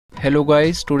Hello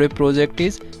guys, today project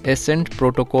is Assent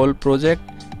Protocol project.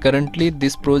 Currently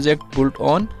this project built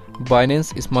on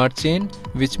Binance Smart Chain,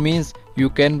 which means you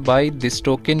can buy this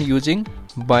token using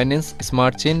Binance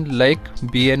Smart Chain like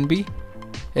BNB.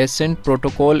 Assent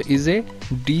Protocol is a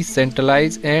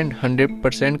decentralized and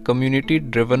 100% community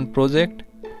driven project.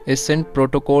 Assent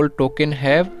Protocol token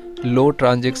have low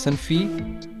transaction fee,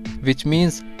 which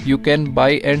means you can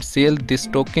buy and sell this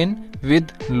token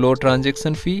with low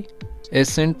transaction fee.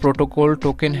 Assent Protocol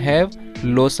token have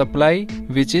low supply,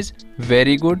 which is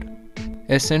very good.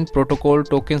 Assent Protocol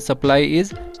token supply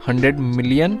is 100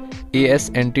 million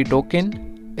ASNT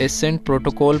token. Assent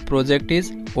Protocol project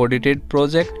is audited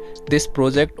project. This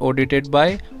project audited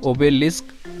by Obelisk,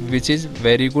 which is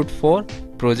very good for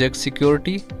project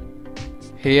security.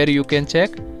 Here you can check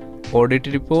audit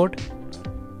report.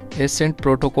 Assent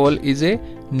Protocol is a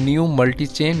new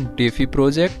multi-chain DeFi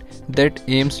project that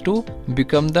aims to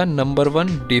become the #1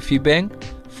 DeFi bank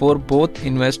for both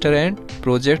investor and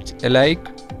projects alike.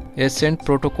 Assent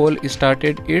Protocol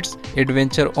started its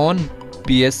adventure on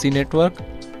BSC network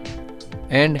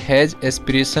and has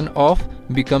aspiration of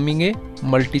becoming a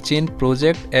multi-chain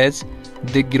project as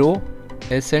they grow.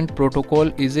 Assent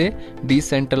Protocol is a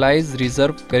decentralized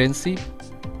reserve currency.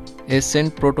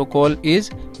 Assent Protocol is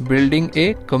building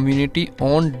a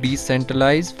community-owned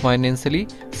decentralized financially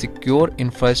secure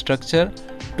infrastructure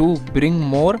to bring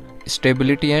more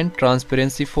stability and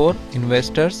transparency for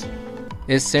investors.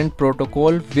 Assent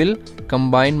Protocol will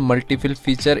combine multiple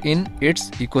features in its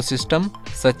ecosystem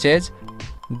such as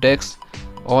DEX.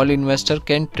 All investors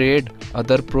can trade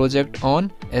other projects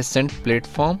on Assent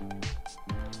platform.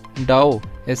 DAO.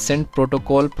 Assent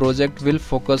Protocol project will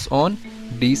focus on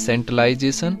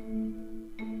decentralization.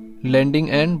 Lending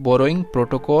and borrowing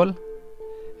protocol.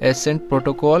 Assent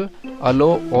Protocol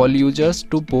allow all users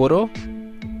to borrow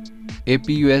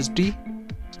APUSD.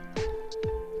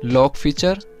 Lock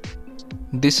feature.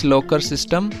 This locker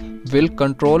system will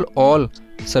control all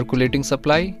circulating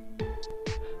supply.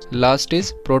 Last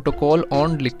is protocol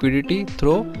on liquidity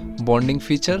through bonding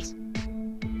features.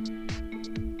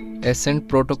 Assent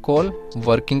Protocol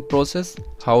working process.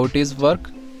 How it is work?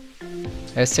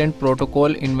 Assent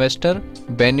Protocol investor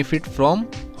benefit from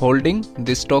holding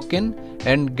this token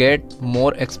and get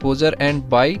more exposure and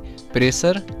buy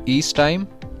pressure each time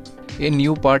a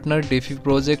new partner DeFi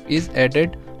project is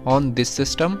added on this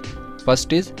system.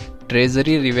 First is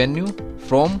treasury revenue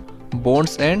from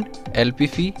bonds and LP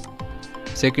fee.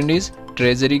 Second is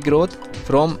treasury growth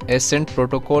from Assent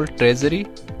Protocol treasury,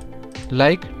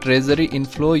 like treasury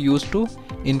inflow used to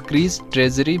increase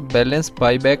treasury balance,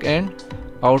 buyback and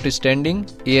outstanding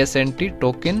ASNT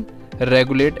token,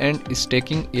 regulate and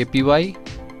staking APY.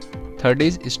 Third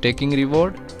is staking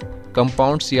reward,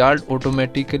 compounds yield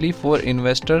automatically for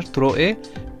investor through a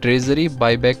treasury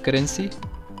buyback currency.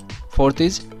 Fourth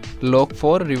is lock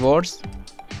for rewards.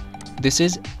 This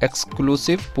is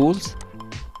exclusive pools.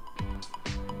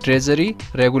 Treasury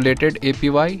regulated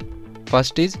APY.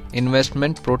 First is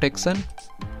investment protection.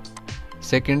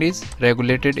 Second is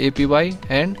regulated APY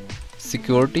and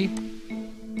security.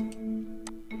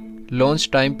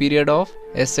 Launch time period of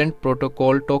Assent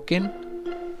Protocol token.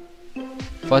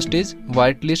 First is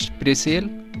whitelist pre-sale.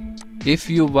 If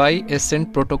you buy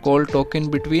Assent Protocol token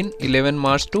between 11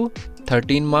 March to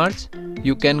 13 March,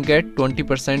 you can get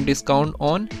 20% discount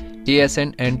on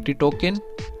ASNT token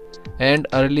and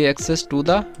early access to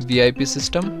the VIP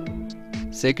system.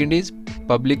 Second is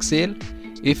public sale.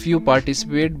 If you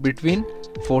participate between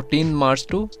 14 March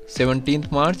to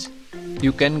 17th March,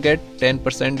 you can get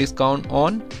 10% discount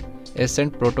on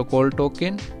Assent Protocol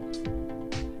token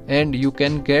and you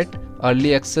can get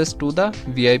early access to the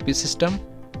VIP system.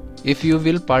 If you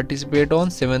will participate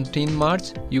on 17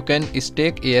 March, you can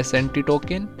stake ASNT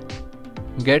token,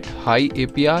 get high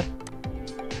APR,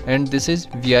 and this is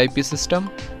VIP system.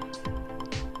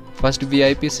 First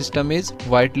VIP system is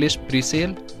whitelist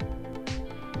pre-sale.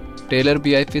 Tailor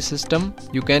VIP system,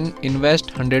 you can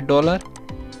invest $100.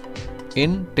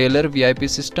 In Tailor VIP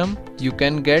system, you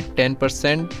can get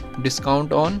 10%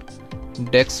 discount on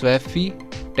DEX swap fee,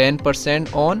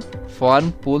 10% on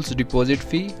farm pools deposit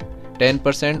fee,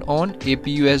 10% on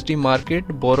APUSD market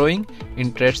borrowing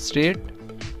interest rate,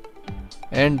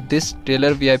 and this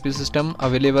Tailor VIP system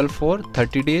available for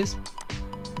 30 days.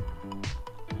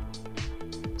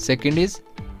 Second is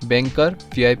Banker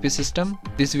VIP system.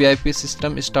 This VIP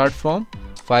system start from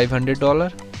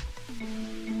 $500.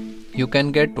 You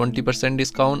can get 20%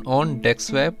 discount on DEX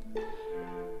swap,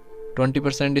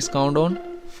 20% discount on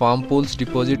farm pools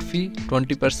deposit fee,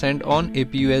 20% on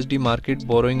APUSD market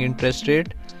borrowing interest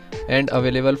rate, and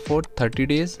available for 30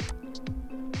 days.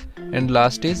 And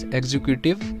last is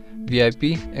executive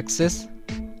VIP access.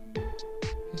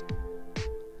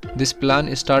 This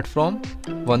plan start from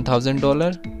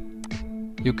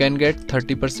 $1,000. You can get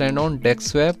 30% on DEX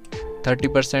swap,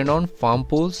 30% on farm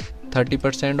pools,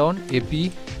 30% on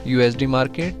AP USD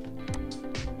market,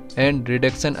 and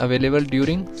reduction available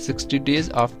during 60 days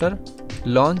after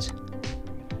launch.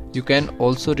 You can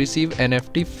also receive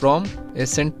NFT from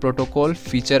Assent Protocol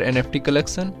feature NFT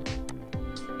collection.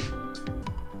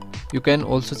 You can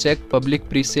also check public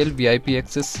pre-sale VIP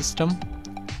access system.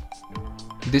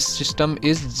 This system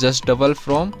is just double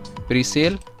from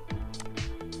pre-sale.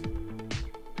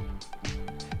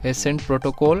 Assent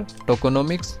Protocol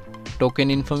tokenomics,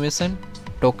 token information,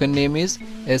 token name is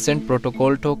Assent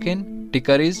Protocol token,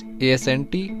 ticker is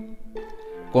ASNT,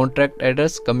 contract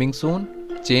address coming soon,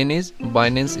 chain is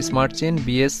Binance Smart Chain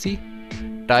BSC,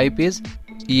 type is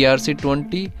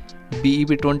ERC20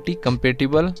 BEP20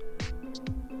 compatible,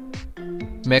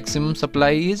 maximum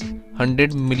supply is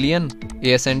 100 million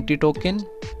ASNT token.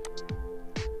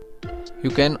 You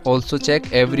can also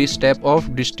check every step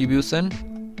of distribution.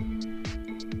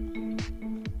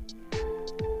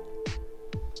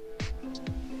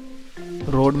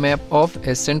 Roadmap of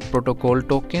Assent Protocol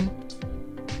token.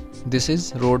 This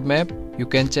is roadmap. You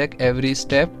can check every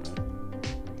step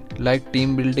like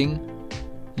team building,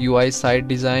 UI site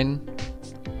design,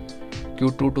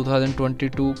 Q2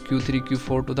 2022, Q3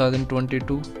 Q4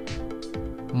 2022,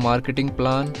 marketing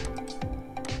plan.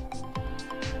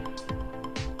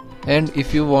 And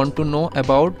if you want to know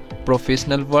about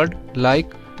professional word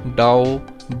like DAO,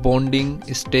 bonding,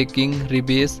 staking,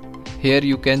 rebase, here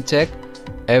you can check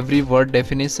every word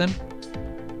definition.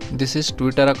 This is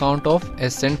Twitter account of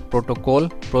Assent Protocol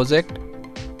project.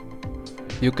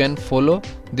 You can follow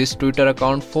this Twitter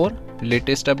account for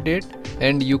latest update,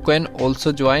 and you can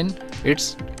also join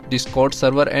its Discord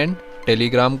server and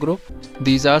Telegram group.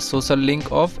 These are social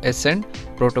link of Assent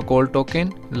Protocol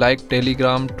token like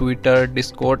Telegram, Twitter,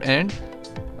 Discord and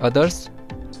others.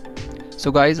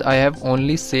 So guys, I have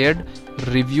only shared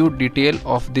review detail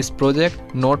of this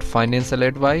project, not financial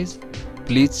advice.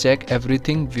 Please check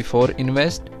everything before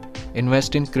invest in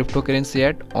cryptocurrency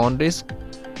at on risk.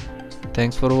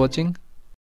 Thanks for watching.